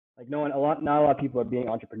Like not a lot of people are being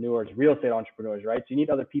entrepreneurs, real estate entrepreneurs, right? So you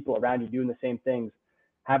need other people around you doing the same things,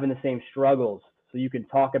 having the same struggles, so you can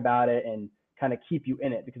talk about it and kind of keep you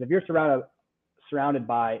in it. Because if you're surrounded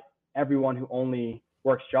by everyone who only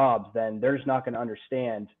works jobs, then they're just not going to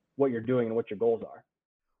understand what you're doing and what your goals are.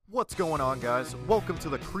 What's going on, guys? Welcome to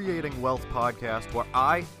the Creating Wealth podcast, where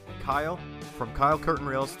I, Kyle, from Kyle Curtin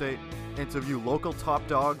Real Estate, interview local top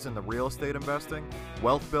dogs in the real estate investing,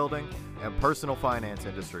 wealth building, and personal finance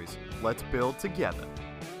industries. Let's build together.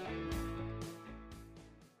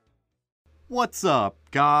 What's up,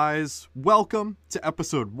 guys? Welcome to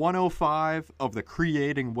episode 105 of the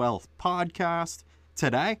Creating Wealth podcast.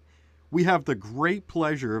 Today, we have the great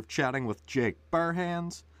pleasure of chatting with Jake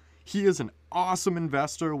Burhans. He is an awesome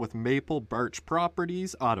investor with Maple Birch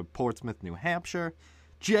Properties out of Portsmouth, New Hampshire.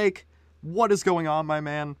 Jake, what is going on, my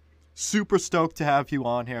man? Super stoked to have you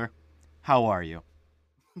on here. How are you?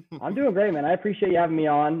 I'm doing great, man. I appreciate you having me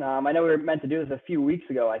on. I know we were meant to do this a few weeks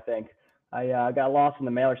ago, I think. I got lost in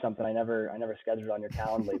the mail or something. I never scheduled it on your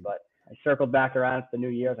Calendly, but I circled back around to the new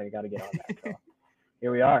year. I was like, I got to get on that. So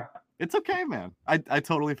here we are. It's okay, man. I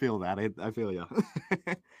totally feel that. I feel you.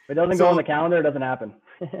 If it doesn't go on the calendar, it doesn't happen.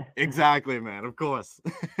 Exactly, man. Of course.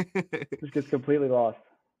 Just gets completely lost.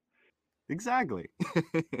 Exactly.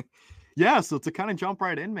 Yeah, so to kind of jump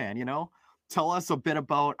right in, man, tell us a bit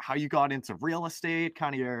about how you got into real estate,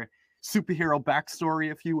 kind of your superhero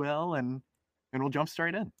backstory, if you will, and we'll jump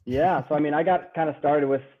straight in. Yeah, so I got kind of started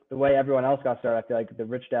with the way everyone else got started. I feel like the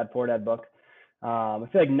Rich Dad Poor Dad book. I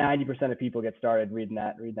feel like 90% of people get started reading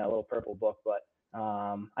that little purple book, but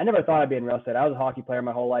I never thought I'd be in real estate. I was a hockey player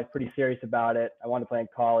my whole life, pretty serious about it. I wanted to play in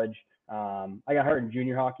college. I got hurt in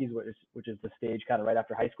junior hockey, which is the stage kind of right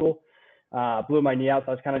after high school. Blew my knee out,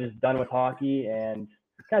 so I was kind of just done with hockey and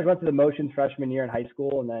kind of went through the motions freshman year in high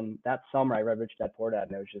school. And then that summer I read Rich Dad Poor Dad,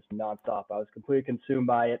 and it was just nonstop. I was completely consumed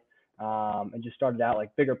by it, and just started out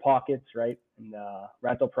like bigger pockets, right? And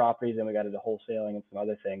rental properties, and we got into wholesaling and some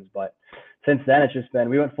other things. But since then, it's just been,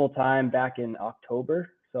 we went full time back in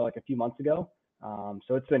October, so like a few months ago.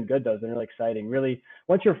 So it's been good though. It's been really exciting. Really,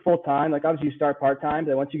 once you're full time, like obviously you start part time,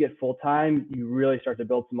 but once you get full time, you really start to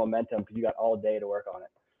build some momentum because you got all day to work on it.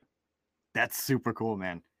 That's super cool,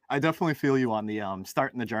 man. I definitely feel you on the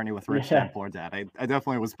starting the journey with Rich Dad Poor Dad. I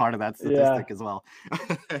definitely was part of that statistic as well.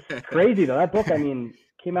 Crazy though. That book,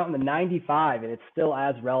 came out in the 95, and it's still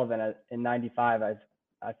as relevant in 95 as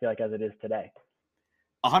I feel like as it is today.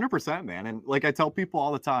 100%, man. And like I tell people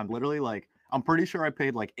all the time, literally, like I'm pretty sure I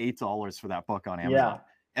paid like $8 for that book on Amazon. Yeah.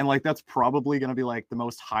 And like that's probably going to be like the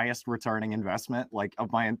most highest returning investment like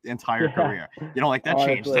of my entire career. Like that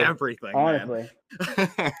changed everything. Honestly.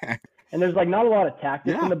 And there's like not a lot of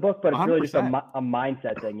tactics in the book, but it's 100%. Really just a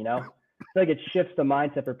mindset thing, I feel like it shifts the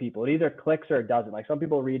mindset for people. It either clicks or it doesn't. Like some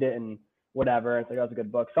people read it and whatever, it's like, oh, it's a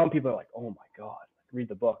good book. Some people are like, oh my God, read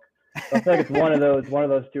the book. So I feel like it's one of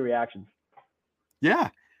those two reactions. Yeah,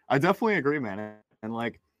 I definitely agree, man. And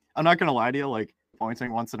like, I'm not gonna lie to you, like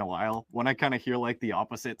pointing once in a while when I kind of hear like the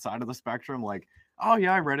opposite side of the spectrum, like, oh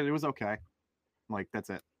yeah, I read it was okay. I'm like, that's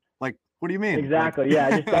it. Like, what do you mean? Exactly. Like,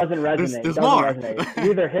 yeah, it just doesn't resonate. There's more. Resonate.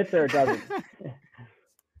 It either hits or it doesn't.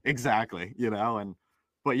 Exactly.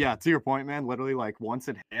 But yeah, to your point, man, literally like once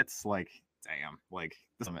it hits, like, damn, like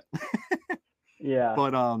this is it. Yeah.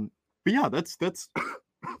 But yeah, that's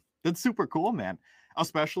super cool, man.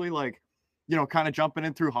 Especially like, kind of jumping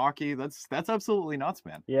in through hockey. That's absolutely nuts,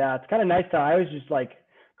 man. Yeah, it's kind of nice. I was just like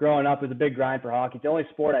growing up, it was a big grind for hockey. It's the only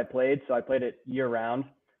sport I played, so I played it year round.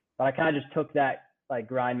 But I kind of just took that like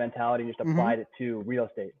grind mentality and just applied it to real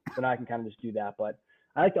estate. So now I can kind of just do that. But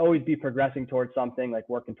I like to always be progressing towards something, like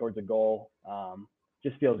working towards a goal.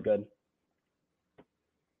 Just feels good.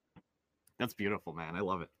 That's beautiful, man. I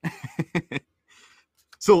love it.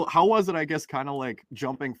 So how was it, I guess, kind of like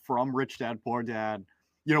jumping from Rich Dad, Poor Dad?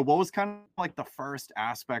 What was kind of like the first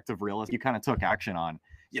aspect of real estate you kind of took action on,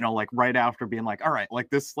 like right after being like, all right, like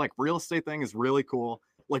this like real estate thing is really cool.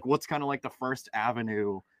 Like what's kind of like the first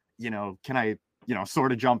avenue, can I,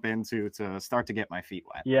 sort of jump into to start to get my feet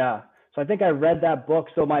wet? Yeah. So I think I read that book.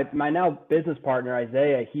 So my now business partner,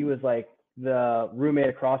 Isaiah, he was like the roommate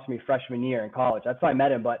across from me freshman year in college. That's why I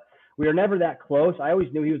met him, but we were never that close. I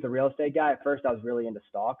always knew he was the real estate guy. At first I was really into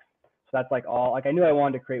stocks. So that's like all, like I knew I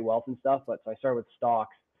wanted to create wealth and stuff, but so I started with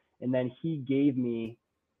stocks, and then he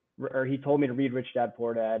told me to read Rich Dad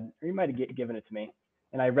Poor Dad, or he might've given it to me.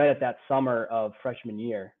 And I read it that summer of freshman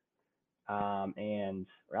year. Or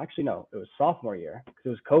actually, no, it was sophomore year because it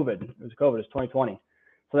was COVID. It was 2020.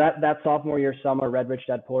 So that sophomore year summer, read Rich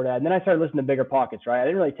Dad Poor Dad. And then I started listening to Bigger Pockets, right? I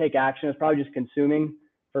didn't really take action. It was probably just consuming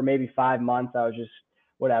for maybe 5 months. I was just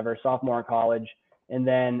whatever, sophomore in college. And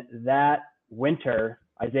then that winter,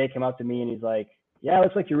 Isaiah came up to me and he's like, yeah, it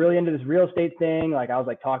looks like you're really into this real estate thing. Like I was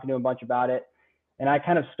like talking to him a bunch about it. And I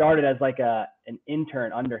kind of started as like an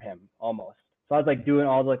intern under him almost. So I was like doing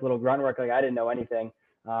all the like little grunt work. Like I didn't know anything.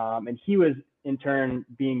 And he was in turn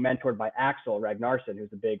being mentored by Axel Ragnarsson,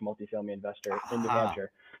 who's a big multifamily investor in New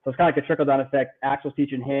Hampshire. So it's kind of like a trickle down effect. Axel's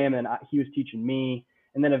teaching him and he was teaching me.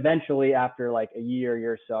 And then eventually after like a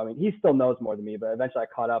year or so, I mean, he still knows more than me, but eventually I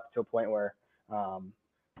caught up to a point where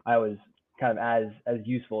I was kind of as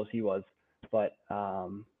useful as he was. But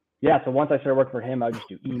yeah, so once I started working for him, I would just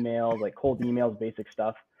do emails, like cold emails, basic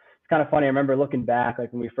stuff. It's kind of funny. I remember looking back,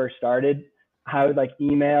 like when we first started, I would like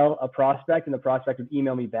email a prospect and the prospect would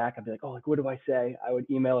email me back. I'd be like, oh, like, what do I say? I would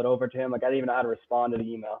email it over to him. Like I didn't even know how to respond to the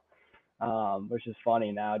email, which is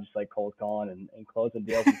funny now, just like cold calling and closing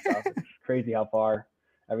deals and stuff. It's crazy how far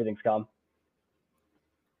everything's come.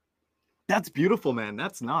 That's beautiful, man.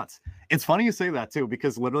 That's nuts. It's funny you say that too,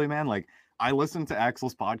 because literally, man, like I listen to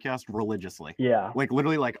Axel's podcast religiously. Yeah. Like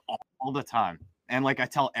literally like all the time. And like I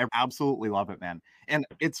absolutely love it, man. And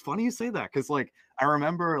it's funny you say that because like I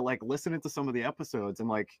remember like listening to some of the episodes and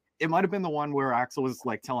like it might have been the one where Axel was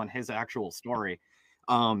like telling his actual story.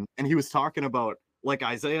 And he was talking about like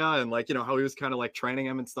Isaiah and like, you know, how he was kind of like training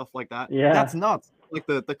him and stuff like that. Yeah. That's nuts. Like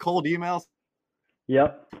the cold emails.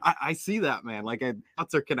 Yep. I see that, man. Like,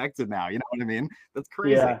 thoughts are connected now. You know what I mean? That's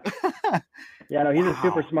crazy. Yeah. Yeah, no, he's Wow. a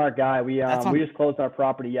super smart guy. We just closed our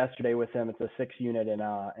property yesterday with him. It's a 6 unit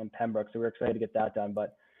in Pembroke, so we're excited to get that done.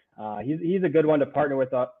 But he's a good one to partner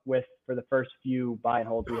with for the first few buy and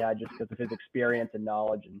holds we had, just because of his experience and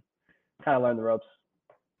knowledge, and kind of learn the ropes.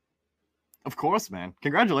 Of course, man.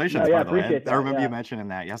 Congratulations. No, yeah, by the way. appreciate that. I remember yeah. you mentioning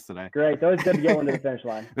that yesterday. Great. It's always good to get one to the finish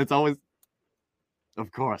line. It's always, of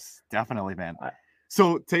course, definitely, man.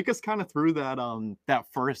 So take us kind of through that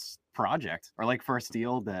first project or like first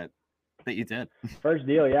deal that you did. First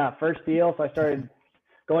deal, yeah. First deal. So I started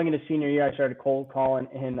going into senior year. I started cold calling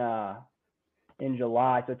in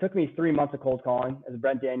July. So it took me 3 months of cold calling. As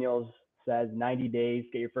Brent Daniels says, 90 days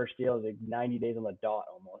to get your first deal. It was like 90 days on the dot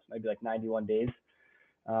almost, maybe like 91 days.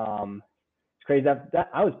 It's crazy. That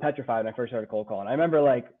I was petrified when I first started cold calling. I remember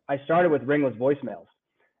like I started with ringless voicemails.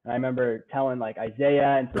 And I remember telling like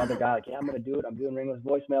Isaiah and some other guy, like, yeah, I'm going to do it. I'm doing ringless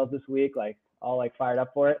voicemails this week. Like all like fired up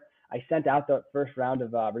for it. I sent out the first round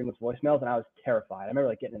of ringless voicemails and I was terrified. I remember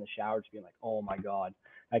like getting in the shower just being like, oh my God,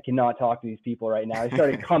 I cannot talk to these people right now. They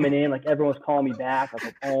started coming in, like everyone was calling me back. I was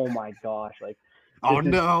like, oh my gosh, like, oh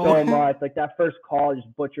no, so much. Like that first call, I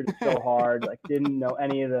just butchered it so hard. Like didn't know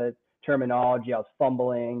any of the terminology. I was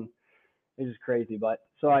fumbling. It was just crazy. But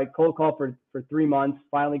so I cold called for 3 months,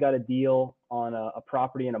 finally got a deal on a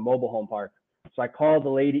property in a mobile home park. So I called the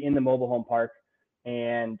lady in the mobile home park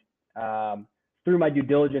and through my due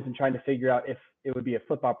diligence and trying to figure out if it would be a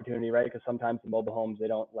flip opportunity, right? Because sometimes the mobile homes, they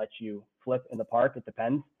don't let you flip in the park. It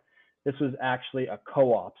depends. This was actually a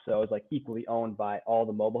co-op. So it was like equally owned by all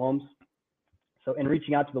the mobile homes. So in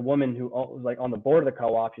reaching out to the woman who was like on the board of the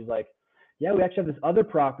co-op, she's like, yeah, we actually have this other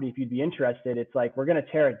property if you'd be interested. It's like, we're going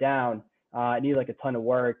to tear it down. I need like a ton of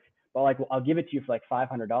work, but like, I'll give it to you for like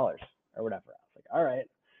 $500 or whatever. I was like, all right.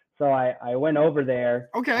 So I went over there,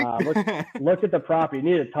 okay. looked at the property. It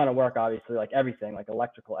needed a ton of work, obviously, like everything, like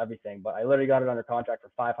electrical, everything. But I literally got it under contract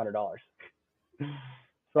for $500.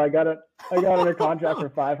 So I got it under contract for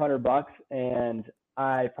 $500, and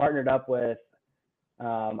I partnered up with.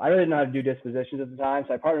 I really didn't know how to do dispositions at the time,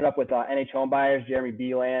 so I partnered up with NH Home Buyers, Jeremy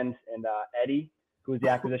Beeland, and Eddie, who was the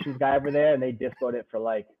acquisitions guy over there, and they dispoed it for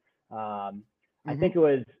like I think it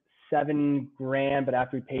was $7,000, but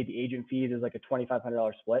after we paid the agent fees, it was like a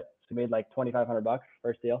 $2,500 split. So we made like $2,500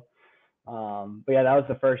 first deal. But yeah, that was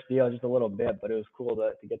the first deal, just a little bit, but it was cool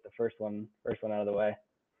to get the first one out of the way.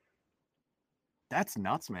 That's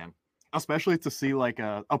nuts, man. Especially to see like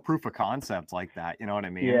a proof of concept like that. You know what I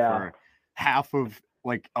mean? Yeah. For half of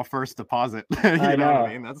like a first deposit. I know. What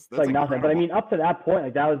I mean? That's like incredible. nothing. But I mean, up to that point,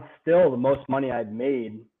 like that was still the most money I'd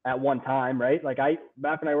made at one time, right? Like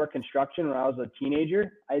back when I worked construction when I was a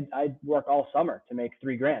teenager, I'd work all summer to make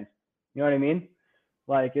 $3,000. You know what I mean?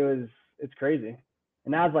 Like it's crazy.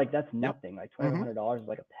 And now it's like, that's nothing. Like $2,500 is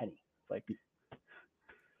like a penny. It's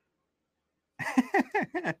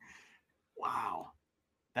like, wow,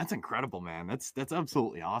 that's incredible, man. That's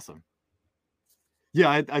absolutely awesome. Yeah,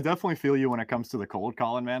 I definitely feel you when it comes to the cold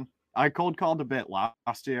calling, man. I cold called a bit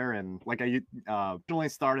last year, and like I originally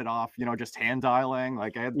started off, just hand dialing.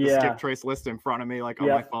 Like I had the skip trace list in front of me, like on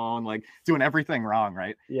my phone, like doing everything wrong,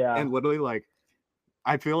 right? Yeah. And literally, like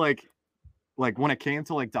I feel like when it came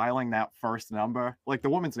to like dialing that first number, like the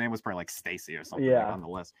woman's name was probably like Stacy or something like, on the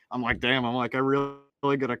list. I'm like, damn, I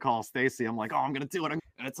really gonna call Stacy. I'm like, oh, I'm gonna do it, and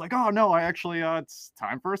it's like, oh no, I actually it's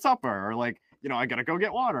time for a supper, or like I gotta go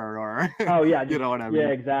get water, or Oh yeah, you just, know what I yeah,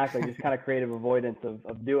 mean? exactly. Just kind of creative avoidance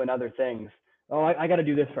of doing other things. Oh, I got to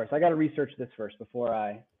do this first. I got to research this first before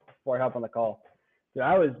I hop on the call. Dude,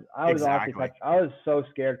 I was honestly Exactly. I was so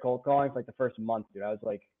scared cold calling for like the first month, dude. I was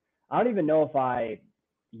like, I don't even know if I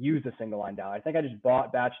used a single line dialer. I think I just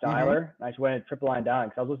bought batch Mm-hmm. dialer. And I just went in triple line dialing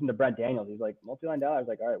because I was listening to Brent Daniels. He's like multi line dialer. I was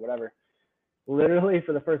like, all right, whatever. Literally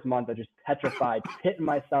for the first month, I just petrified, pit in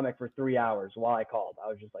my stomach for 3 hours while I called. I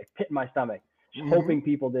was just like pit in my stomach, just Mm-hmm. hoping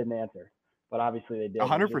people didn't answer. But obviously they did. It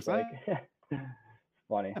was just 100%. like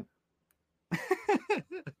funny.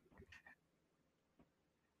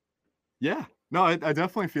 Yeah. No, I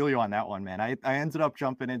definitely feel you on that one, man. I ended up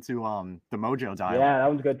jumping into the Mojo dialer, Yeah, that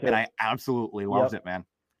one's good and too. I absolutely loved Yep. it, man.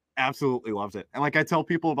 Absolutely loved it. And like I tell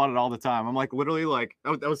people about it all the time. I'm like literally like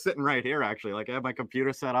I was sitting right here actually. Like I have my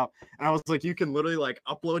computer set up, and I was like, you can literally like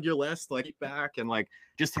upload your list, like back and like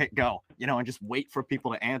just hit go, and just wait for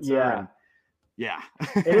people to answer. Yeah. And yeah.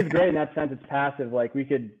 It is great in that sense. It's passive.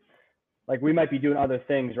 We might be doing other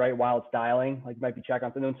things, right, while it's dialing. Like you might be checking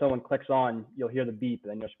on something. When someone clicks on, you'll hear the beep,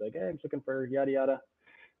 and then you'll just be like, hey, I'm just looking for yada yada.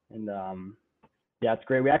 And yeah, it's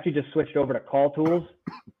great. We actually just switched over to call tools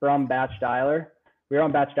from batch dialer. We were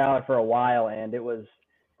on batch dialer for a while, and it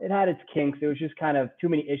had its kinks. It was just kind of too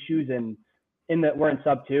many issues. And we're in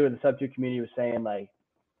sub two, and the sub two community was saying like,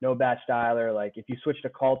 no batch dialer. Like if you switch to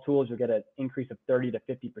call tools, you'll get an increase of 30 to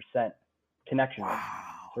 50% connection rate. Wow.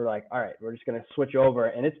 So we're like, all right, we're just gonna switch over,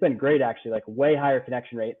 and it's been great actually, like way higher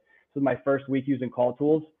connection rate. This is my first week using call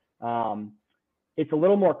tools. It's a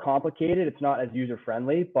little more complicated. It's not as user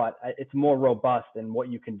friendly, but it's more robust in what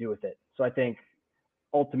you can do with it. So I think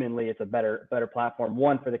ultimately it's a better platform.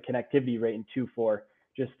 One for the connectivity rate, and two for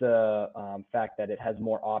just the fact that it has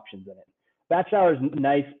more options in it. Batch dialer is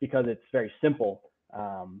nice because it's very simple,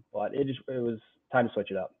 but it was time to switch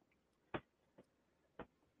it up.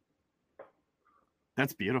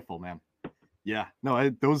 That's beautiful, man. Yeah. No,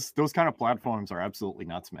 those kind of platforms are absolutely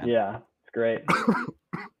nuts, man. Yeah, it's great.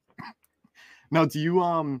 Now, do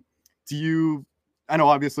you I know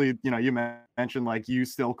obviously, you mentioned like you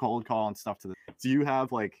still cold call and stuff do you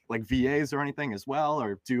have like VAs or anything as well,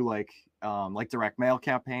 or do like direct mail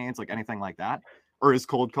campaigns, like anything like that? Or is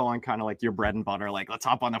cold calling kind of like your bread and butter, like let's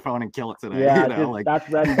hop on the phone and kill it today? Yeah, Like that's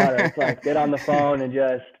bread and butter. It's like get on the phone and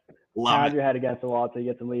just love pound it. your head against the wall until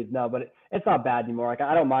you get some leads. No, but it's not bad anymore. Like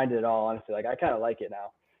I don't mind it at all, honestly. Like I kind of like it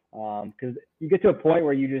now. Because you get to a point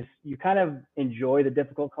where you kind of enjoy the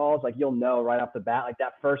difficult calls. Like you'll know right off the bat, like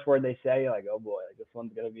that first word they say, you're like, oh boy, like this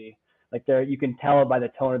one's gonna be like you can tell it by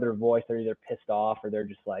the tone of their voice. They're either pissed off or they're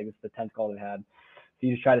just like, it's the 10th call they had. So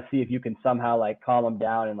you just try to see if you can somehow like calm them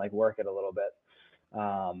down and like work it a little bit.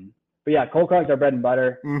 But yeah, cold calling is our bread and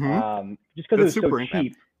butter. Just because That's it was super so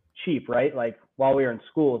cheap, right? Like while we were in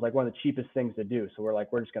school, it's like one of the cheapest things to do. So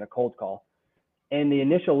we're just gonna cold call. And the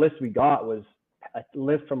initial list we got was a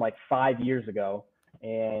list from like 5 years ago,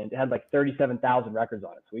 and it had like 37,000 records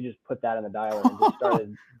on it. So we just put that in the dialer and just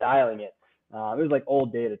started dialing it. It was like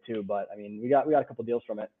old data too, but I mean, we got a couple deals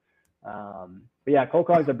from it. But yeah, cold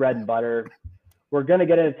calling is the bread and butter. We're gonna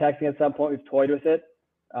get into texting at some point. We've toyed with it,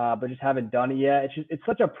 but just haven't done it yet. It's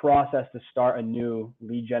such a process to start a new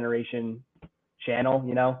lead generation channel,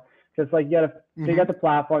 because like you got the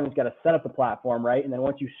platform, you got to set up the platform, right? And then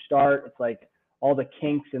once you start, it's like all the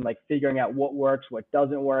kinks and like figuring out what works, what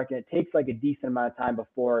doesn't work. And it takes like a decent amount of time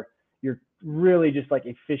before you're really just like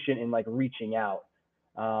efficient in like reaching out.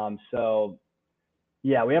 So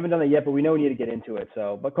yeah, we haven't done that yet, but we know we need to get into it.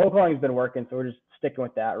 So, but cold calling has been working. So we're just sticking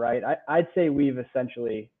with that, right? I'd say we've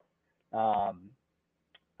essentially, I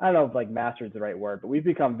don't know if like mastered is the right word, but we've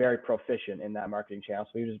become very proficient in that marketing channel.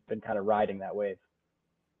 So we've just been kind of riding that wave.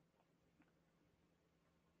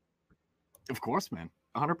 Of course, man.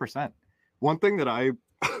 100%. One thing that I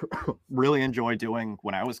really enjoyed doing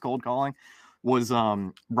when I was cold calling was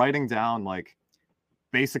writing down like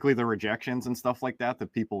basically the rejections and stuff like that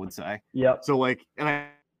people would say. Yep. So like, and I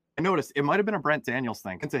noticed it might have been a Brent Daniels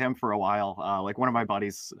thing. Into him for a while. Like one of my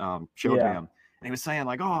buddies showed me him, and he was saying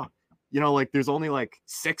like, oh, like there's only like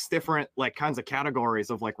 6 different like kinds of categories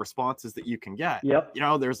of like responses that you can get. Yep.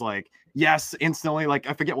 There's like yes, instantly, like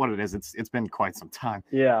I forget what it is. It's been quite some time.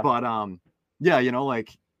 Yeah. But yeah,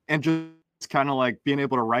 like, and just kind of like being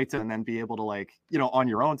able to write it and then be able to like, on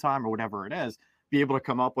your own time or whatever it is, be able to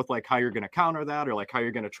come up with like how you're going to counter that or like how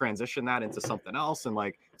you're going to transition that into something else and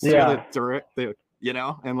like steer the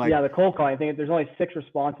and like the cold calling. I think there's only 6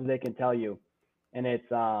 responses they can tell you, and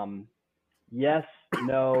it's yes,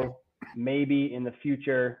 no, maybe, in the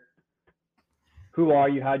future, who are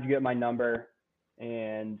you, how'd you get my number,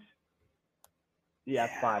 and yeah,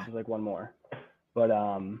 5. There's like one more, but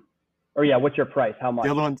Or yeah, what's your price? How much?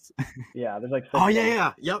 The other one's Yeah, there's like 6 oh of yeah,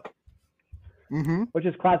 them, yeah, yep. Mm-hmm. which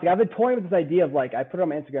is classic. I've been toying with this idea of like, I put it on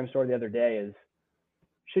my Instagram story the other day is,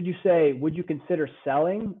 should you say, would you consider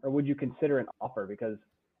selling or would you consider an offer? Because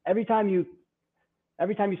every time you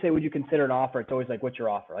say, would you consider an offer? It's always like, what's your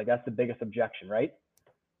offer? Like that's the biggest objection, right?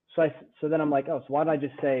 So then I'm like, oh, so why don't I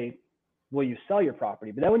just say, will you sell your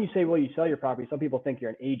property? But then when you say, will you sell your property? Some people think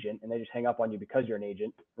you're an agent and they just hang up on you because you're an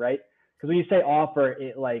agent, right? Because when you say offer,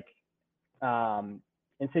 it like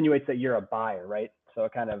insinuates that you're a buyer, right? So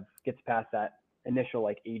it kind of gets past that initial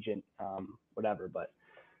like agent, whatever. But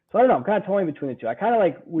so I don't know. I'm kind of toying between the two. I kind of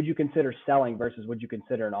like, would you consider selling versus would you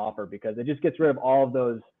consider an offer? Because it just gets rid of all of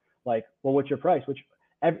those like, well, what's your price? Which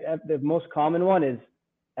the most common one is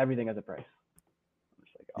everything has a price. I'm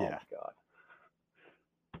just like, oh Yeah. my God.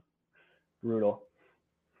 Brutal.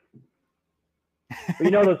 But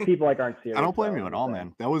you know those people like aren't serious. I don't blame you at all,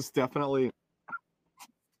 man. That was definitely.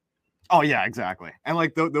 Oh yeah, exactly. And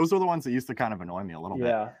like those are the ones that used to kind of annoy me a little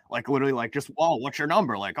bit. Like literally, like just, oh, what's your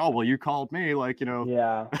number? Like, oh, well, you called me. Like, you know.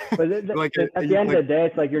 Yeah, but like at the end of the day,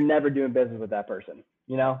 it's like you're never doing business with that person.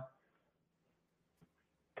 You know.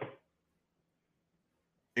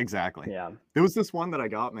 Exactly. Yeah. There was this one that I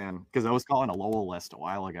got, man, because I was calling a Lowell list a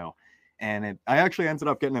while ago, and I actually ended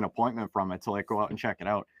up getting an appointment from it to like go out and check it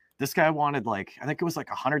out. This guy wanted like, I think it was like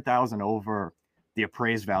 100,000 over the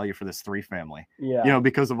appraised value for this 3-family. Yeah. You know,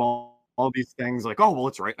 because of all these things like, oh, well,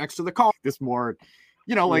 it's right next to the car. This more,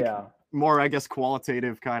 you know, like more, I guess,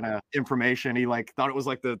 qualitative kind of information. He like thought it was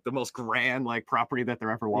like the most grand like property that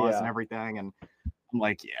there ever was and everything. And I'm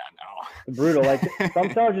like, yeah, no. Brutal. Like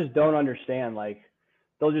some sellers just don't understand. Like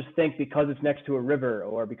they'll just think because it's next to a river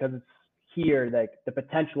or because it's here, like the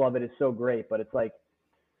potential of it is so great. But it's like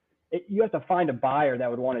you have to find a buyer that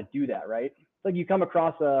would want to do that, right? It's like you come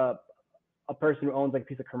across a person who owns like a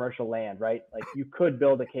piece of commercial land, right? Like you could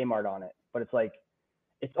build a Kmart on it, but it's like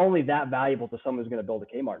it's only that valuable to someone who's going to build a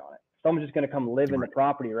Kmart on it. If someone's just going to come live in the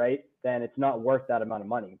property, right? Then it's not worth that amount of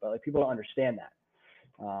money. But like people don't understand that.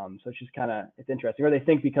 So it's just kind of, it's interesting. Or they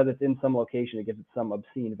think because it's in some location, it gives it some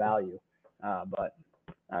obscene value. But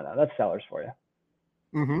I don't know. That's sellers for you.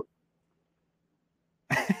 Mm-hmm.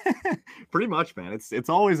 Pretty much, man. It's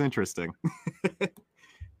always interesting.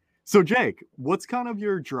 So Jake, what's kind of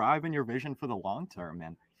your drive and your vision for the long term,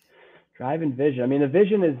 man? Drive and vision. I mean, the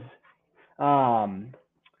vision is,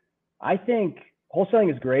 I think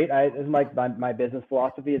wholesaling is great. This is my business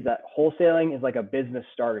philosophy is that wholesaling is like a business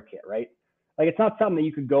starter kit, right? Like it's not something that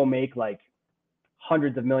you could go make like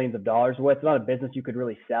hundreds of millions of dollars with. It's not a business you could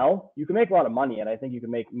really sell. You can make a lot of money, and I think you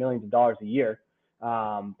can make millions of dollars a year. But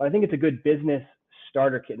I think it's a good business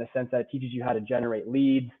starter kit in the sense that it teaches you how to generate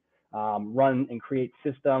leads, run and create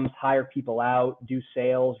systems, hire people out, do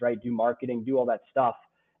sales, right? Do marketing, do all that stuff,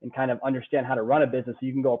 and kind of understand how to run a business so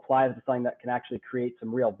you can go apply it to something that can actually create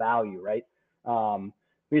some real value, right? When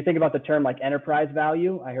you think about the term like enterprise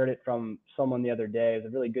value, I heard it from someone the other day. It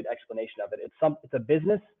was a really good explanation of it. It's a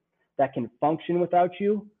business that can function without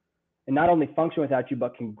you, and not only function without you,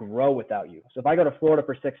 but can grow without you. So if I go to Florida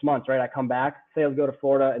for 6 months, right, I come back, say I go to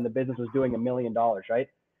Florida and the business was doing $1 million, right?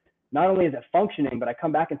 Not only is it functioning, but I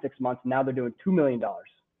come back in 6 months and now they're doing $2 million.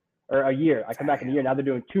 Or a year, I come back in a year, now they're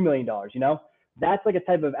doing $2 million, you know? That's like a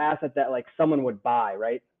type of asset that like someone would buy,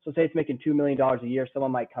 right? So say it's making $2 million a year,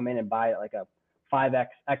 someone might come in and buy it like a 5x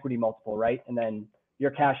equity multiple, right? And then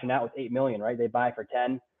you're cashing out with 8 million, right? They buy for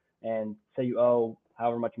 10 and say you owe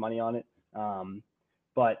however much money on it.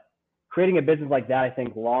 But creating a business like that, I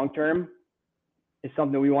think long-term is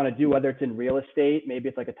something we want to do, whether it's in real estate, maybe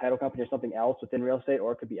it's like a title company or something else within real estate,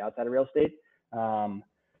 or it could be outside of real estate.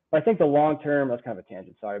 But I think the long-term, that's kind of a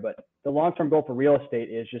tangent, sorry, but the long-term goal for real estate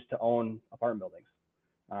is just to own apartment buildings.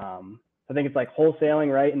 I think it's like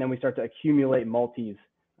wholesaling, right? And then we start to accumulate multis.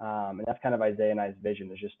 And that's kind of Isaiah and I's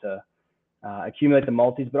vision, is just to accumulate the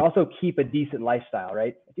multis, but also keep a decent lifestyle,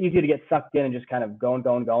 right? It's easy to get sucked in and just kind of going.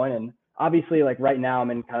 And obviously, like right now,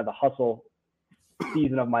 I'm in kind of the hustle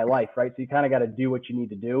season of my life, right? So you kind of got to do what you need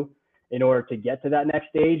to do in order to get to that next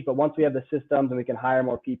stage. But once we have the systems and we can hire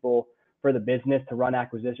more people for the business to run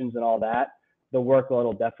acquisitions and all that, the workload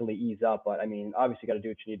will definitely ease up. But I mean, obviously, you got to do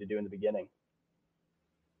what you need to do in the beginning.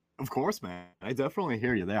 Of course, man. I definitely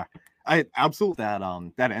hear you there. I absolutely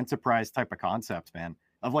that enterprise type of concept, man.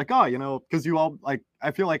 Of like, oh, you know, because you all like,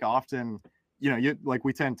 I feel like often, you know, you like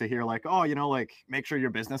we tend to hear like, oh, you know, like make sure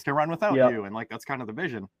your business can run without you, and like that's kind of the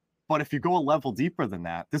vision. But if you go a level deeper than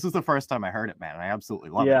that, this is the first time I heard it, man. And I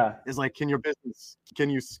absolutely love it. Is like, can your business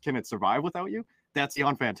can it survive without you? That's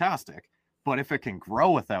beyond fantastic. But if it can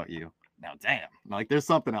grow without you, now damn, like there's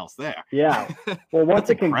something else there. Yeah. Well,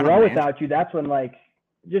 once it can grow without you, that's when like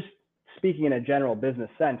just speaking in a general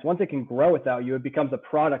business sense, once it can grow without you, it becomes a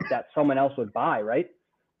product that someone else would buy, right?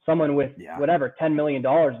 Someone with whatever, $10 million,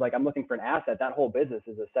 like I'm looking for an asset, that whole business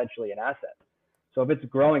is essentially an asset. So if it's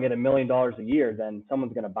growing at $1 million a year, then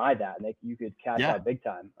someone's going to buy that and you could cash out big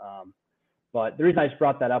time. But the reason I just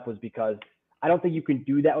brought that up was because I don't think you can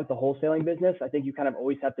do that with the wholesaling business. I think you kind of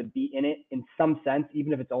always have to be in it in some sense,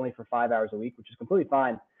 even if it's only for 5 hours a week, which is completely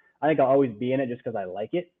fine. I think I'll always be in it just because I like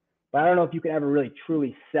it. But I don't know if you can ever really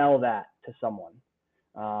truly sell that to someone.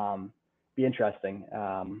 Be interesting.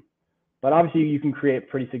 But obviously you can create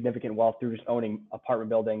pretty significant wealth through just owning apartment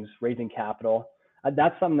buildings, raising capital.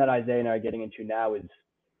 That's something that Isaiah and I are getting into now is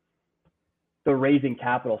the raising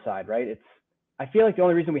capital side, right? I feel like the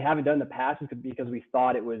only reason we haven't done it in the past is because we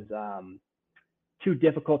thought it was too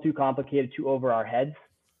difficult, too complicated, too over our heads,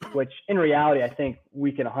 which in reality, I think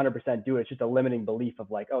we can 100% do it. It's just a limiting belief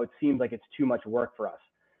of like, oh, it seems like it's too much work for us.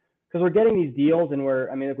 Because we're getting these deals and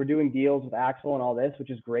we're doing deals with Axel and all this,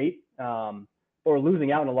 which is great. But we're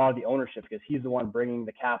losing out on a lot of the ownership because he's the one bringing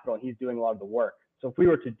the capital and he's doing a lot of the work. So if we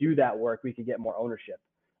were to do that work, we could get more ownership.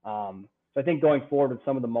 So I think going forward with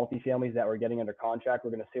some of the multifamilies that we're getting under contract,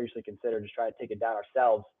 we're going to seriously consider just trying to take it down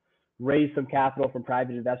ourselves, raise some capital from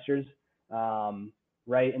private investors,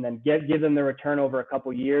 right? And then give them the return over a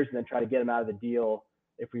couple of years and then try to get them out of the deal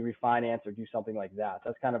if we refinance or do something like that. So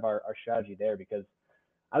that's kind of our strategy there, because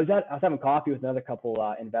I was having coffee with another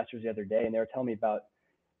couple investors the other day, and they were telling me about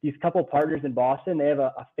these couple partners in Boston. They have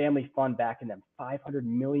a family fund backing them, $500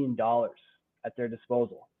 million at their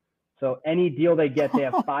disposal. So any deal they get, they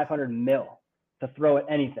have 500 mil to throw at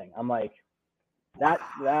anything. I'm like, that's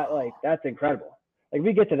incredible. Like if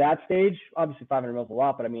we get to that stage, obviously 500 mil is a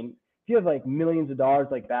lot, but I mean, if you have like millions of dollars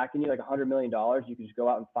like backing you, like $100 million, you can just go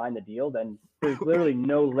out and find the deal. Then there's literally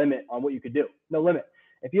no limit on what you could do. No limit.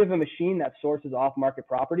 If you have a machine that sources off-market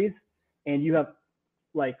properties and you have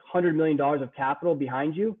like $100 million of capital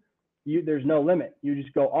behind you, there's no limit. You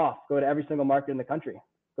just go to every single market in the country,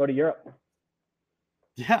 go to Europe.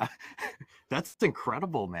 Yeah, that's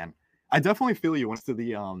incredible, man. I definitely feel you when it's to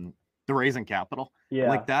the raising capital. Yeah.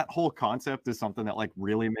 Like that whole concept is something that like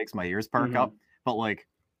really makes my ears perk up. But like,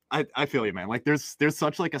 I feel you, man. Like there's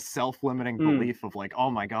such like a self-limiting belief of like,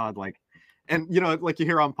 oh my God, like, and you know, like you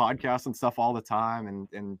hear on podcasts and stuff all the time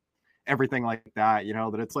and everything like that, you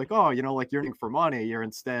know, that it's like, oh, you know, like you're looking for money, you're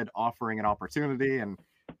instead offering an opportunity. And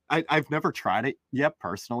I've never tried it yet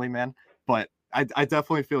personally, man, but I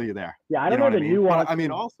definitely feel you there. Yeah, I don't know the nuances. I mean,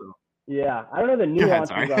 also. Yeah, I don't know the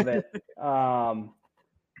nuances of it.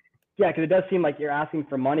 Yeah, because it does seem like you're asking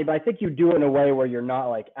for money, but I think you do it in a way where you're not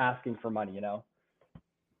like asking for money, you know?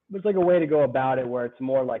 There's like a way to go about it where it's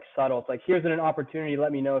more like subtle. It's like, here's an opportunity.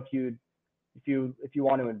 Let me know if you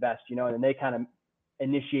want to invest, you know, and then they kind of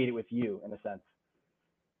initiate it with you in a sense.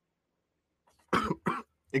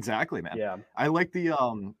 Exactly, man. Yeah. I like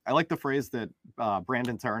the phrase that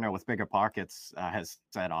Brandon Turner with Bigger Pockets has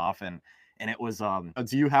said often, and it was,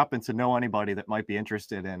 do you happen to know anybody that might be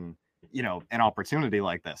interested in, you know, an opportunity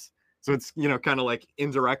like this? So it's, you know, kind of like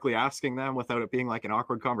indirectly asking them without it being like an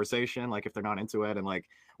awkward conversation, like if they're not into it, and like,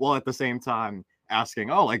 well, at the same time asking,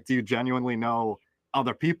 oh, like, do you genuinely know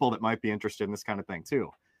other people that might be interested in this kind of thing too?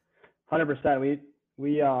 100%.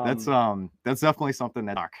 That's definitely something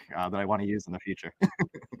that I want to use in the future.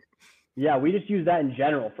 Yeah, we just use that in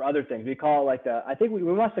general for other things. We call it like I think we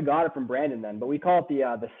must have got it from Brandon then, but we call it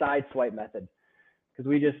the side swipe method, because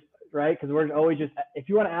we just, right? Because we're always just, if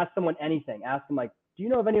you want to ask someone anything, ask them like, do you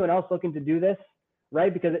know of anyone else looking to do this?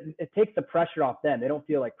 Right? Because it takes the pressure off them. They don't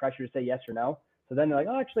feel like pressure to say yes or no. So then they're like,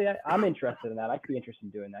 oh, actually, I'm interested in that. I could be interested in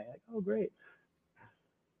doing that. You're like, oh, great.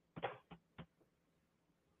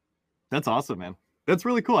 That's awesome, man. That's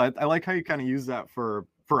really cool. I like how you kind of use that for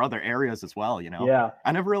other areas as well, you know? Yeah.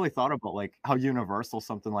 I never really thought about like how universal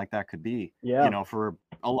something like that could be, yeah. You know, for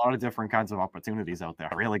a lot of different kinds of opportunities out there.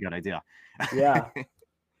 Really good idea. Yeah.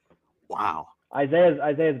 Wow.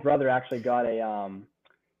 Isaiah's brother actually got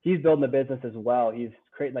he's building a business as well. He's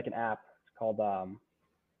creating like an app. It's called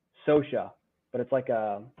Socia, but it's like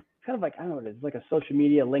kind of like, I don't know what it is. It's like a social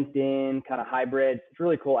media, LinkedIn kind of hybrid. It's a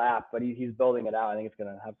really cool app, but he's building it out. I think it's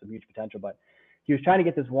going to have some huge potential, but he was trying to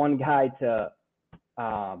get this one guy to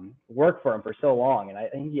work for him for so long. And I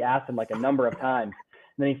think he asked him like a number of times.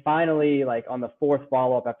 And then he finally, like on the fourth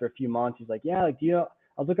follow-up after a few months, he's like, yeah, like, do you know,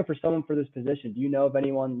 I was looking for someone for this position. Do you know of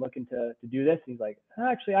anyone looking to do this? He's like,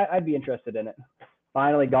 actually, I'd be interested in it.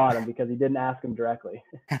 Finally got him because he didn't ask him directly.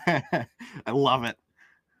 I love it.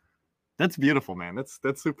 That's beautiful, man. That's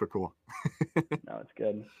super cool. No, it's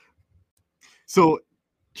good. So,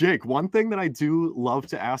 Jake, one thing that I do love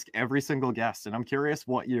to ask every single guest, and I'm curious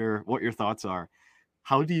what your thoughts are.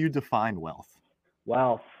 How do you define wealth?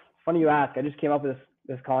 Wealth. funny you ask. I just came up with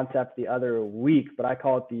this concept the other week, but I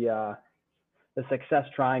call it the success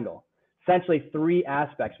triangle. Essentially 3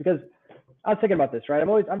 aspects, because I was thinking about this, right?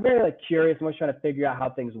 I'm very like curious. I'm always trying to figure out how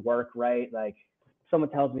things work, right? Like someone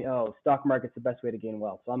tells me, oh, stock market's the best way to gain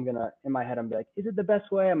wealth. So in my head, I'm like, is it the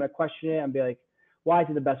best way? I'm gonna question it. I'm be like, why is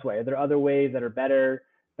it the best way? Are there other ways that are better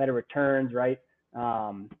returns, right?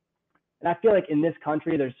 And I feel like in this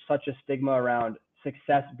country, there's such a stigma around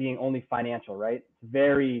success being only financial, right?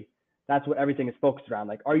 That's what everything is focused around.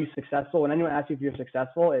 Like, are you successful? When anyone asks you if you're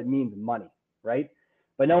successful, it means money, right?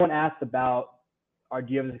 But no one asks about,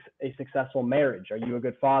 do you have a successful marriage? Are you a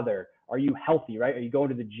good father? Are you healthy, right? Are you going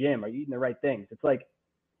to the gym? Are you eating the right things? It's like,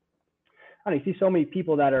 I don't know, you see so many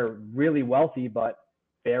people that are really wealthy, but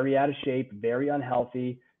very out of shape, very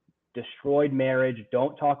unhealthy, destroyed marriage,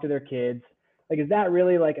 don't talk to their kids. Like, is that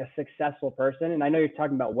really like a successful person? And I know you're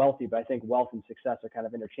talking about wealthy, but I think wealth and success are kind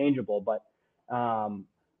of interchangeable. But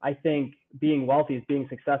I think being wealthy is being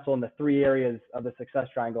successful in the 3 areas of the success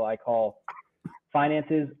triangle I call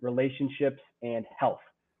finances, relationships, and health.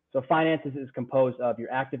 So finances is composed of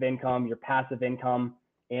your active income, your passive income,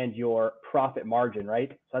 and your profit margin, right?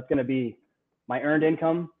 So that's going to be my earned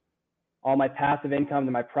income, all my passive income,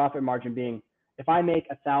 and my profit margin being, if I make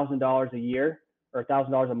 $1,000 a year or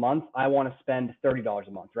 $1,000 a month, I want to spend $30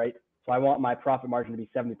 a month, right? So I want my profit margin to be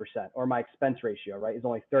 70%, or my expense ratio, right, is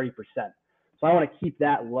only 30%. So I want to keep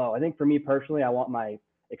that low. I think for me personally, I want my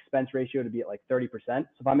expense ratio to be at like 30%. So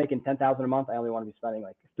if I'm making $10,000 a month, I only want to be spending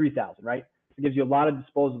like $3,000, right? So it gives you a lot of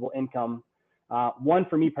disposable income. 1,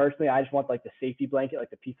 for me personally, I just want like the safety blanket, like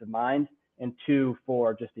the peace of mind, and 2,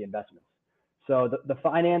 for just the investments. So the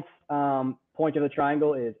finance point of the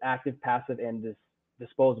triangle is active, passive, and this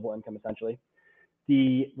disposable income, essentially.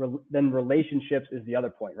 Then relationships is the other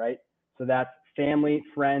point, right? So that's family,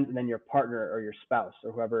 friends, and then your partner or your spouse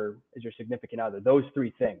or whoever is your significant other. Those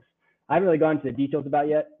 3 things. I haven't really gone into the details about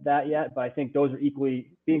that yet, but I think those are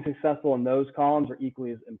equally, being successful in those columns are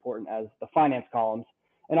equally as important as the finance columns.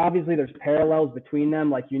 And obviously there's parallels between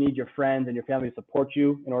them. Like, you need your friends and your family to support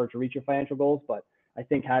you in order to reach your financial goals. But I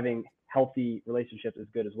think having healthy relationships is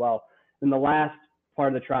good as well. And the last part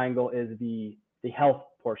of the triangle is the health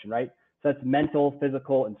portion, right? So that's mental,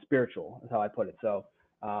 physical, and spiritual is how I put it. So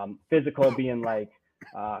physical being like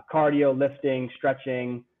cardio, lifting,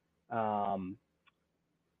 stretching,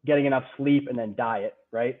 getting enough sleep, and then diet,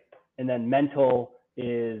 right? And then mental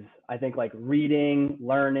is, I think, like reading,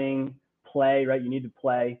 learning, play, right? You need to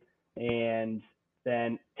play, and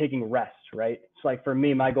then taking rest, right? So like for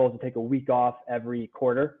me, my goal is to take a week off every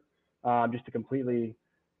quarter, just to completely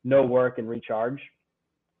no work and recharge,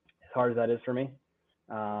 as hard as that is for me.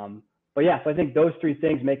 But yeah, so I think those 3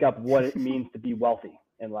 things make up what it means to be wealthy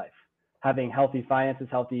in life: having healthy finances,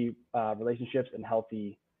 healthy relationships, and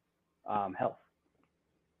healthy health.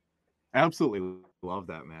 Absolutely love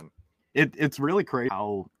that, man. It's really crazy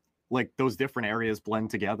how like those different areas blend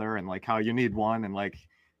together, and like how you need one, and like,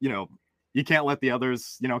 you know, you can't let the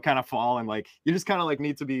others, you know, kind of fall, and like you just kind of like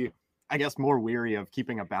need to be, I guess, more weary of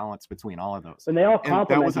keeping a balance between all of those. And they all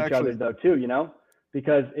complement each other though too, you know,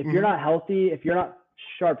 because if you're not healthy, if you're not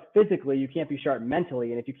sharp physically, you can't be sharp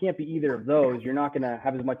mentally. And if you can't be either of those, you're not going to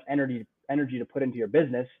have as much energy to put into your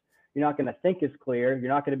business. You're not going to think as clear. You're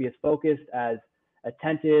not going to be as focused, as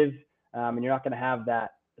attentive, and you're not going to have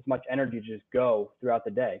that as much energy to just go throughout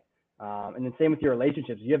the day. And then same with your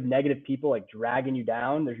relationships. If you have negative people like dragging you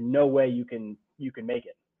down, there's no way you can make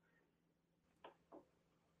it.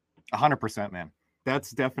 100%, man.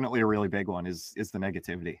 That's definitely a really big one, is the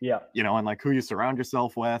negativity. Yeah. You know, and like who you surround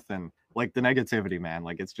yourself with, and like the negativity, man.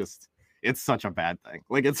 Like it's such a bad thing.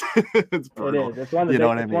 Like it's brutal. It is. It's one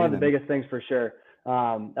of the biggest things for sure.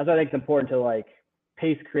 That's why I think it's important to like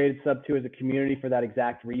Pace created Sub 2 as a community for that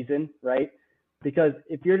exact reason, right? Because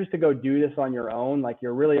if you're just to go do this on your own, like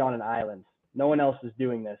you're really on an island. No one else is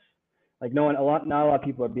doing this. Like not a lot of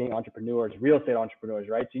people are being entrepreneurs, real estate entrepreneurs,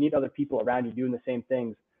 right? So you need other people around you doing the same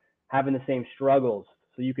things, having the same struggles,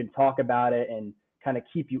 so you can talk about it and kind of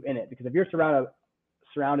keep you in it. Because if you're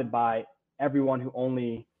surrounded by everyone who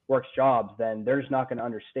only works jobs, then they're just not going to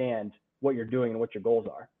understand what you're doing and what your goals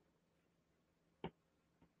are.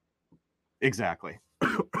 Exactly.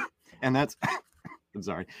 And that's I'm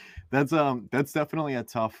sorry. That's definitely a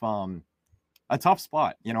tough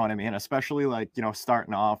spot, you know what I mean? Especially like, you know,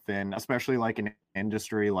 starting off, and especially like an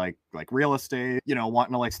industry like real estate, you know,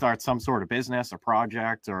 wanting to like start some sort of business or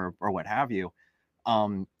project or what have you.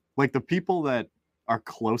 Like the people that are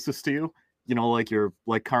closest to you, you know, like your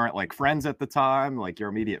like current like friends at the time, like your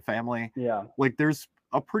immediate family. Yeah. Like there's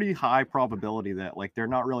a pretty high probability that like they're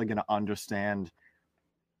not really going to understand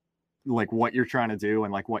like what you're trying to do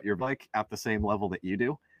and like what you're like at the same level that you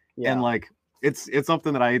do. And Yeah. like it's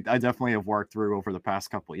something that I definitely have worked through over the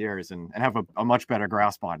past couple of years and have a much better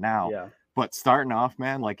grasp on now. Yeah. But starting off,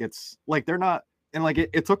 man, like it's like they're not, and like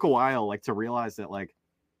it took a while like to realize that like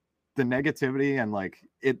the negativity and like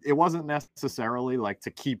it wasn't necessarily like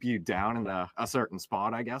to keep you down in a certain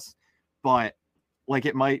spot, I guess, but like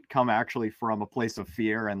it might come actually from a place of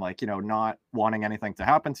fear and like, you know, not wanting anything to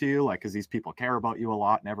happen to you, like because these people care about you a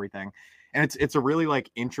lot and everything. And it's a really like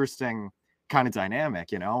interesting kind of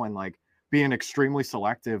dynamic, you know, and like being extremely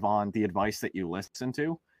selective on the advice that you listen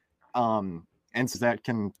to. And so that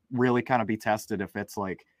can really kind of be tested if it's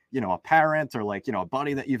like, you know, a parent or like, you know, a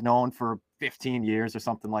buddy that you've known for 15 years or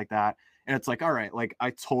something like that. And it's like, all right, like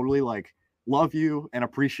I totally like love you and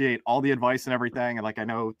appreciate all the advice and everything. And like, I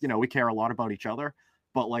know, you know, we care a lot about each other,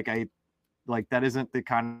 but like, like that isn't the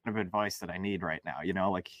kind of advice that I need right now. You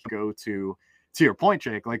know, like go to your point,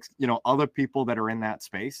 Jake, like, you know, other people that are in that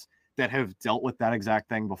space that have dealt with that exact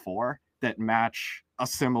thing before that match a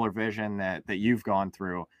similar vision that you've gone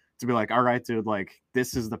through to be like, all right, dude, like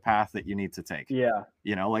this is the path that you need to take. Yeah.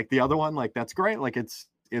 You know, like the other one, like that's great. Like it's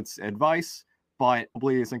advice, but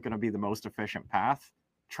probably isn't going to be the most efficient path.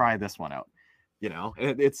 Try this one out. You know,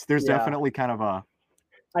 there's Yeah. definitely kind of a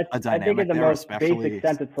I think in dynamic the there, most basic especially.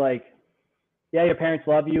 sense, it's like, yeah, your parents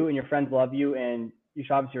love you and your friends love you and you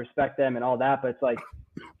should obviously respect them and all that. But it's like,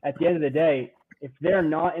 at the end of the day, if they're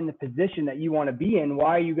not in the position that you want to be in,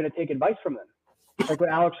 why are you going to take advice from them? Like what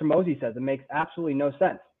Alex Ramosi says, it makes absolutely no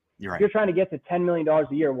sense. You're If right. you're trying to get to $10 million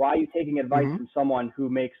a year, why are you taking advice Mm-hmm. from someone who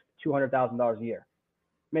makes $200,000 a year?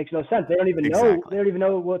 Makes no sense. They don't even know. They Exactly. don't even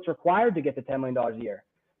know what's required to get to $10 million a year.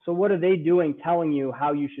 So what are they doing, telling you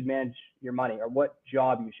how you should manage your money or what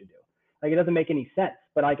job you should do? Like it doesn't make any sense.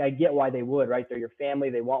 But like I get why they would, right? They're your family.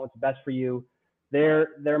 They want what's best for you. Their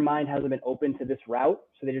mind hasn't been open to this route,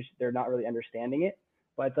 so they're not really understanding it.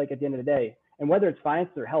 But it's like at the end of the day, and whether it's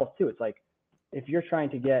finances or health too, it's like if you're trying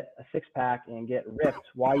to get a six pack and get ripped,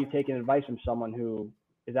 why are you taking advice from someone who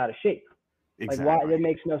is out of shape? Like why? Exactly. That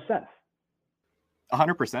makes no sense.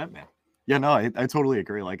 100%, man. Yeah, no, I totally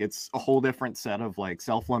agree. Like it's a whole different set of like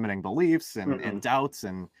self-limiting beliefs and Mm-mm. doubts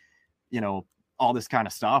and, you know, all this kind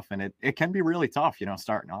of stuff. And it can be really tough, you know,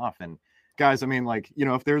 starting off. And guys, I mean, like, you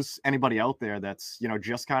know, if there's anybody out there that's, you know,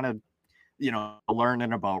 just kind of, you know,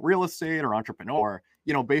 learning about real estate or entrepreneur,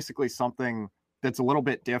 you know, basically something that's a little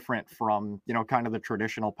bit different from, you know, kind of the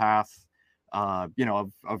traditional path, you know,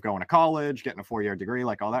 of going to college, getting a 4-year degree,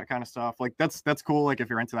 like all that kind of stuff. Like that's cool. Like if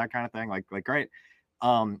you're into that kind of thing, like great.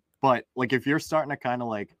 But like if you're starting to kind of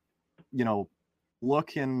like, you know,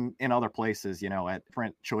 look in other places, you know, at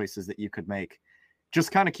different choices that you could make,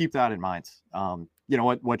 just kind of keep that in mind. You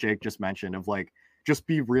know what Jake just mentioned of like just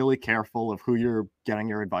be really careful of who you're getting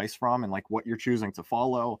your advice from and like what you're choosing to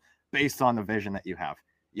follow based on the vision that you have,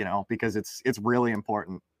 you know, because it's really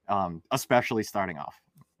important, especially starting off.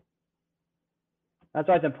 That's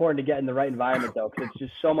why it's important to get in the right environment though, because it's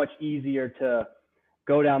just so much easier to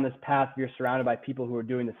go down this path if you're surrounded by people who are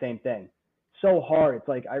doing the same thing. So hard. It's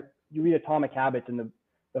like you read Atomic Habits, and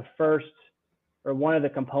the first or one of the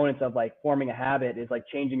components of like forming a habit is like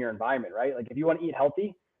changing your environment, right? Like if you want to eat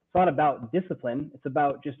healthy, it's not about discipline. It's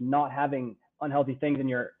about just not having unhealthy things in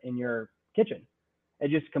your kitchen. It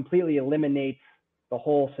just completely eliminates the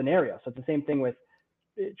whole scenario. So it's the same thing with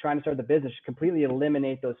trying to start the business. Completely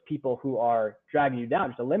eliminate those people who are dragging you down.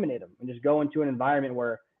 Just eliminate them and just go into an environment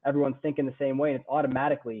where everyone's thinking the same way, and it's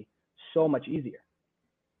automatically so much easier.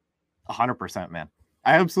 100%, man.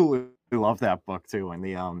 I absolutely love that book too. And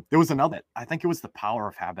there was another, I think it was The Power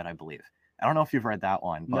of Habit, I believe. I don't know if you've read that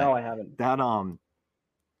one, but No, I haven't. that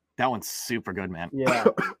that one's super good, man. Yeah.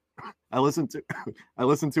 I listened to I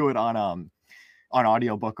listened to it on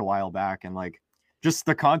audiobook a while back, and like just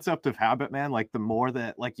the concept of habit, man, like the more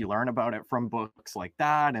that like you learn about it from books like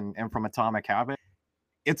that and from Atomic Habit,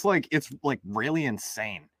 it's like really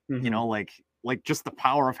insane, you Mm-hmm. know, like just the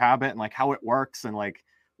power of habit and like how it works and like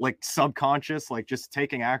subconscious, like just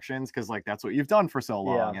taking actions because like that's what you've done for so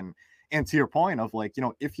Yeah. long. And to your point of like, you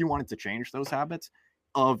know, if you wanted to change those habits,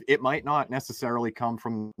 of it might not necessarily come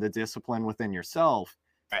from the discipline within yourself,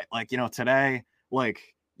 right? Like, you know, today, like,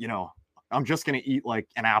 you know, I'm just gonna eat like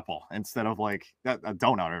an apple instead of like a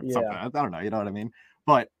donut or something. Yeah. I don't know, you know what I mean?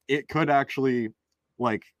 But it could actually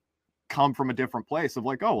like come from a different place of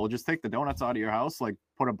like, oh, well, just take the donuts out of your house, like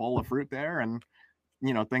put a bowl of fruit there, and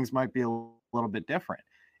you know, things might be a little bit different.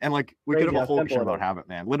 And like we could Crazy have a how whole simple conversation about it habit,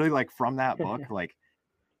 man. Literally, like from that book, is. like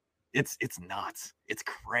it's nuts. It's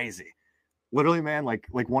crazy. Literally, man, like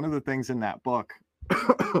one of the things in that book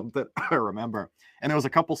that I remember, and there was a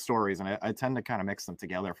couple stories, and I tend to kind of mix them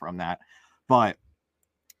together from that. But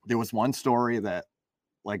there was one story that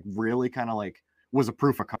like really kind of like was a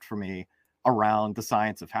proof of concept for me around the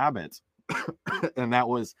science of habits. And that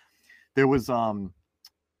was, there was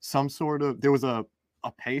there was a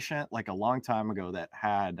patient like a long time ago that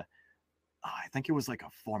had, I think it was like a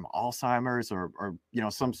form of Alzheimer's or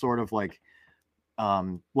some sort of like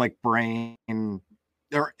brain,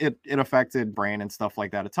 or it affected brain and stuff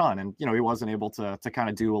like that a ton. And he wasn't able to kind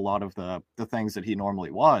of do a lot of the things that he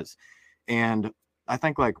normally was. And I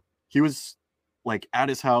think like he was like at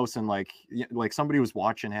his house, and like somebody was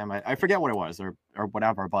watching him. I forget what it was or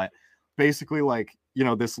whatever, but basically like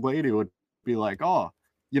this lady would be like, oh,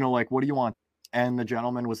 like, what do you want? And the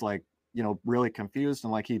gentleman was like, really confused,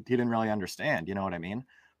 and like he didn't really understand, you know what I mean?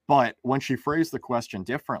 But when she phrased the question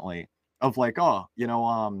differently, of like, oh,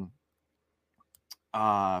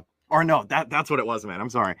 or no, that's what it was, man. I'm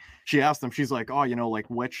sorry. She asked him, she's like, oh, like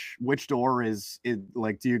which door is it,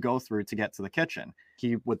 like, do you go through to get to the kitchen?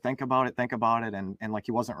 He would think about it, and like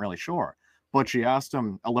he wasn't really sure. But she asked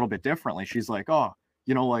him a little bit differently. She's like, oh,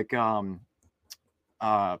 like oh,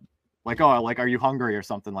 like, are you hungry or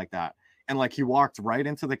something like that? And like he walked right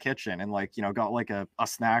into the kitchen and like, got like a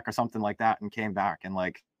snack or something like that and came back and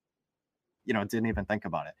like, didn't even think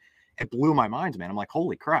about it. It blew my mind, man. I'm like,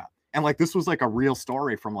 holy crap. And like this was like a real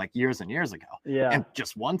story from like years and years ago. Yeah. And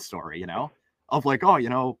just one story, of like,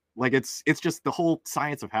 oh, like it's just the whole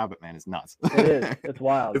science of habit, man, is nuts. It is. It's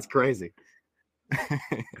wild. It's crazy.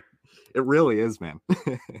 It really is, man.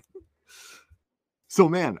 So,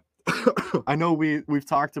 man, I know we've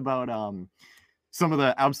talked about some of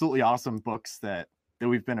the absolutely awesome books that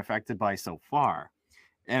we've been affected by so far.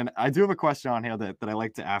 And I do have a question on here that I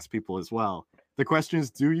like to ask people as well. The question is,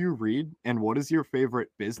 do you read, and what is your favorite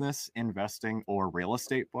business, investing, or real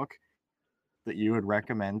estate book that you would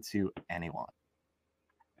recommend to anyone?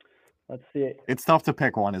 Let's see. It's tough to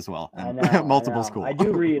pick one as well. And I know, multiple schools. I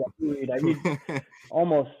do read. I read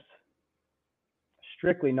almost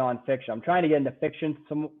strictly nonfiction. I'm trying to get into fiction,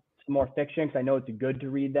 some more fiction, because I know it's good to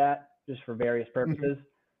read that just for various purposes.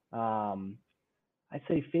 I'd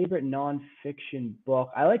say favorite nonfiction book.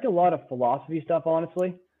 I like a lot of philosophy stuff,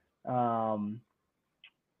 honestly. I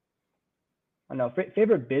don't know.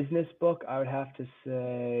 Favorite business book, I would have to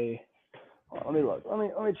say. Let me look. Let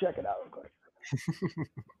me check it out real quick.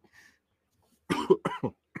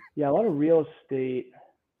 Yeah, a lot of real estate.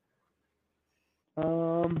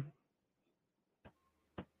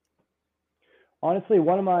 Honestly,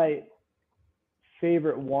 one of my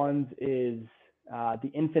favorite ones is The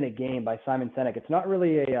Infinite Game by Simon Sinek. It's not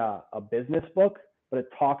really a business book, but it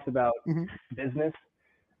talks about business.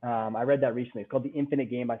 I read that recently. It's called The Infinite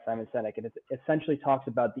Game by Simon Sinek, and it essentially talks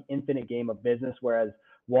about the infinite game of business, whereas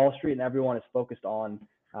Wall Street and everyone is focused on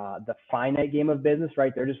the finite game of business,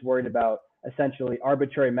 right? They're just worried about essentially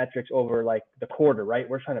arbitrary metrics over like the quarter, right?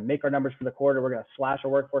 We're trying to make our numbers for the quarter. We're going to slash our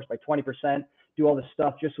workforce by 20%, do all this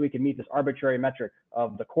stuff just so we can meet this arbitrary metric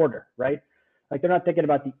of the quarter, right? Like they're not thinking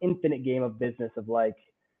about the infinite game of business of like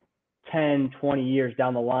 10, 20 years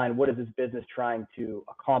down the line. What is this business trying to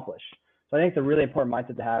accomplish? So I think it's a really important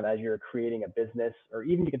mindset to have as you're creating a business, or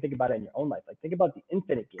even you can think about it in your own life. Like think about the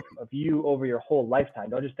infinite game of you over your whole lifetime.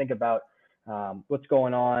 Don't just think about what's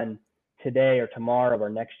going on today or tomorrow or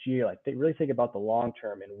next year. Like really think about the long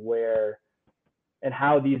term and where and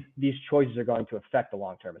how these choices are going to affect the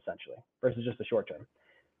long term, essentially, versus just the short term.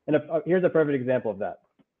 And here's a perfect example of that.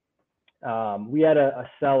 We had a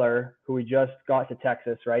seller who we just got to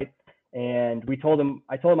Texas, right? And I told him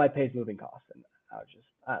I paid his moving costs, and I don't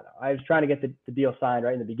know. I was trying to get the deal signed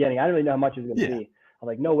right in the beginning. I didn't really know how much it was going to be. I was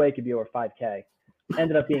like, no way it could be over $5,000.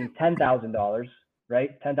 Ended up being $10,000,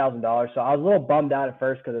 right? $10,000. So I was a little bummed out at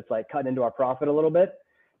first because it's like cutting into our profit a little bit.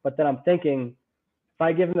 But then I'm thinking, if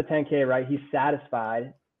I give him the $10,000, right, he's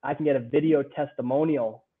satisfied. I can get a video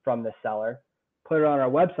testimonial from the seller, put it on our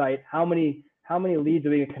website. How many leads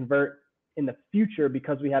do we convert in the future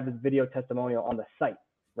because we have this video testimonial on the site,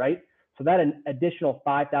 right? So that an additional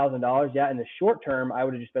 $5,000, yeah, in the short term, I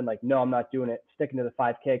would have just been like, no, I'm not doing it, sticking to the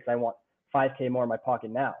 $5,000 because I want $5,000 more in my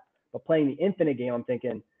pocket now. But playing the infinite game, I'm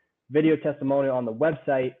thinking video testimonial on the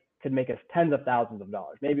website could make us tens of thousands of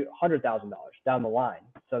dollars, maybe $100,000 down the line.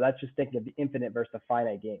 So that's just thinking of the infinite versus the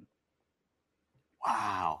finite game.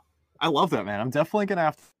 Wow. I love that, man. I'm definitely going to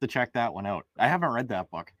have to check that one out. I haven't read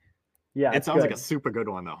that book. Yeah, it sounds like a super good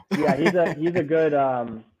one, though. Yeah, he's a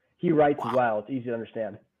good, he writes well. It's easy to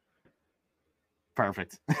understand.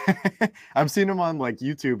 Perfect. I've seen him on like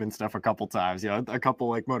YouTube and stuff a couple times, a couple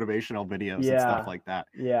like motivational videos and stuff like that.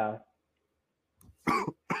 Yeah.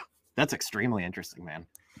 That's extremely interesting, man.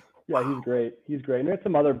 Yeah, he's great. He's great. And there's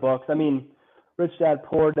some other books. I mean, Rich Dad,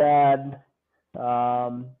 Poor Dad,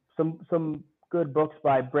 some good books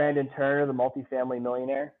by Brandon Turner, the multifamily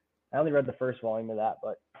millionaire. I only read the first volume of that,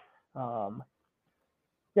 but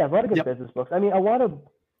yeah, a lot of good business books. I mean, a lot of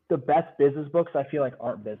the best business books I feel like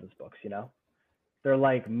aren't business books, you know? They're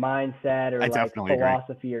like mindset or like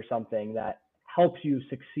philosophy or something that helps you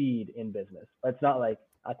succeed in business. It's not like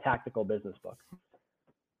a tactical business book.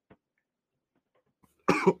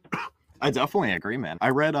 I definitely agree, man. I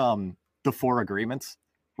read The Four Agreements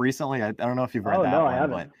recently. I don't know if you've read that one,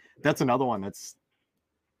 but that's another one that's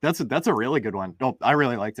a really good one. No, I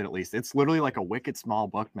really liked it, at least. It's literally like a wicked small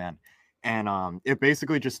book, man. And it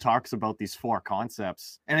basically just talks about these four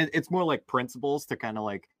concepts. And it's more like principles to kind of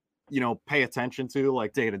like, you know, pay attention to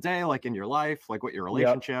like day to day, like in your life, like with your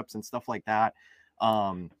relationships and stuff like that.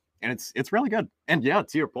 And it's really good. And yeah,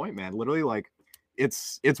 to your point, man, literally like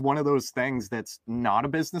it's one of those things that's not a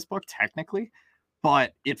business book technically,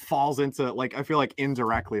 but it falls into like, I feel like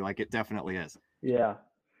indirectly, like it definitely is. Yeah.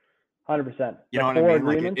 100%. You know what I mean?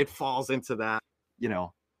 Like it falls into that, you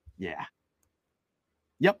know. Yeah.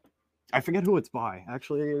 Yep. I forget who it's by.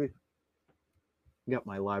 Actually, I got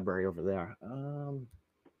my library over there.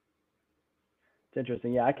 It's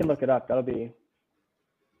interesting. Yeah, I can look it up. That'll be.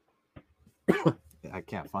 I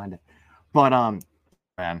can't find it, but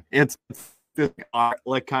man, it's this art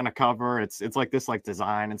like kind of cover. It's like this like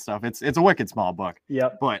design and stuff. It's a wicked small book.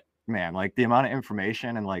 Yep. But man, like the amount of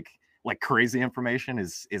information and like crazy information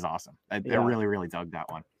is awesome. I really dug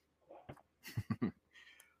that one.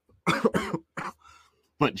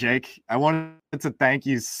 But Jake, I wanted to thank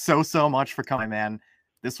you so much for coming, man.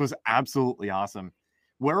 This was absolutely awesome.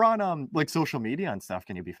 We're on like social media and stuff.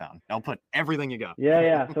 Can you be found? I'll put everything you got.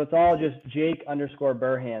 Yeah. So it's all just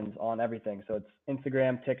Jake_Burhans on everything. So it's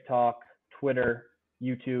Instagram, TikTok, Twitter,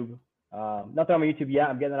 YouTube. Nothing on my YouTube yet.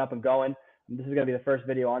 I'm getting it up and going. This is gonna be the first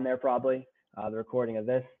video on there, probably the recording of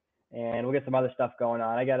this, and we'll get some other stuff going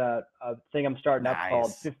on. I got a thing I'm starting up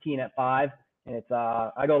called 15 at 5. And it's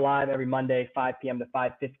I go live every Monday, 5 p.m. to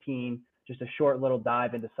 5:15, just a short little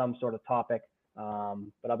dive into some sort of topic.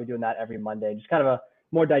 But I'll be doing that every Monday, just kind of a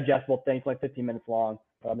more digestible thing. It's like 15 minutes long,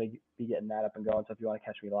 but I'm going to be getting that up and going. So if you want to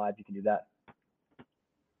catch me live, you can do that.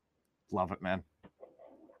 Love it, man.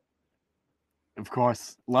 Of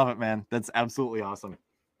course. Love it, man. That's absolutely awesome.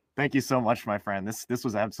 Thank you so much, my friend. This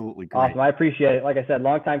was absolutely great. Awesome. I appreciate it. Like I said,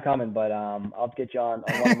 long time coming, but I'll get you on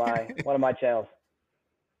one of my channels.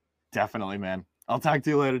 Definitely, man. I'll talk to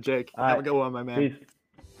you later, Jake. Have a good one, my man. Peace.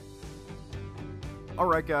 All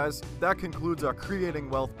right, guys. That concludes our Creating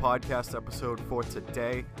Wealth podcast episode for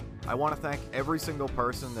today. I want to thank every single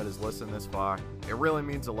person that has listened this far. It really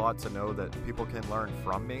means a lot to know that people can learn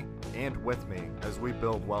from me and with me as we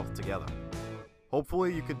build wealth together.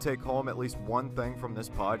 Hopefully, you can take home at least one thing from this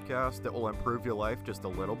podcast that will improve your life just a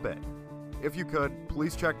little bit. If you could,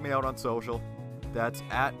 please check me out on social. That's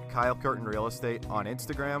at Kyle Curtin Real Estate on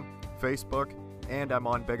Instagram, Facebook, and I'm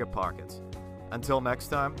on Bigger Pockets. Until next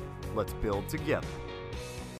time, let's build together.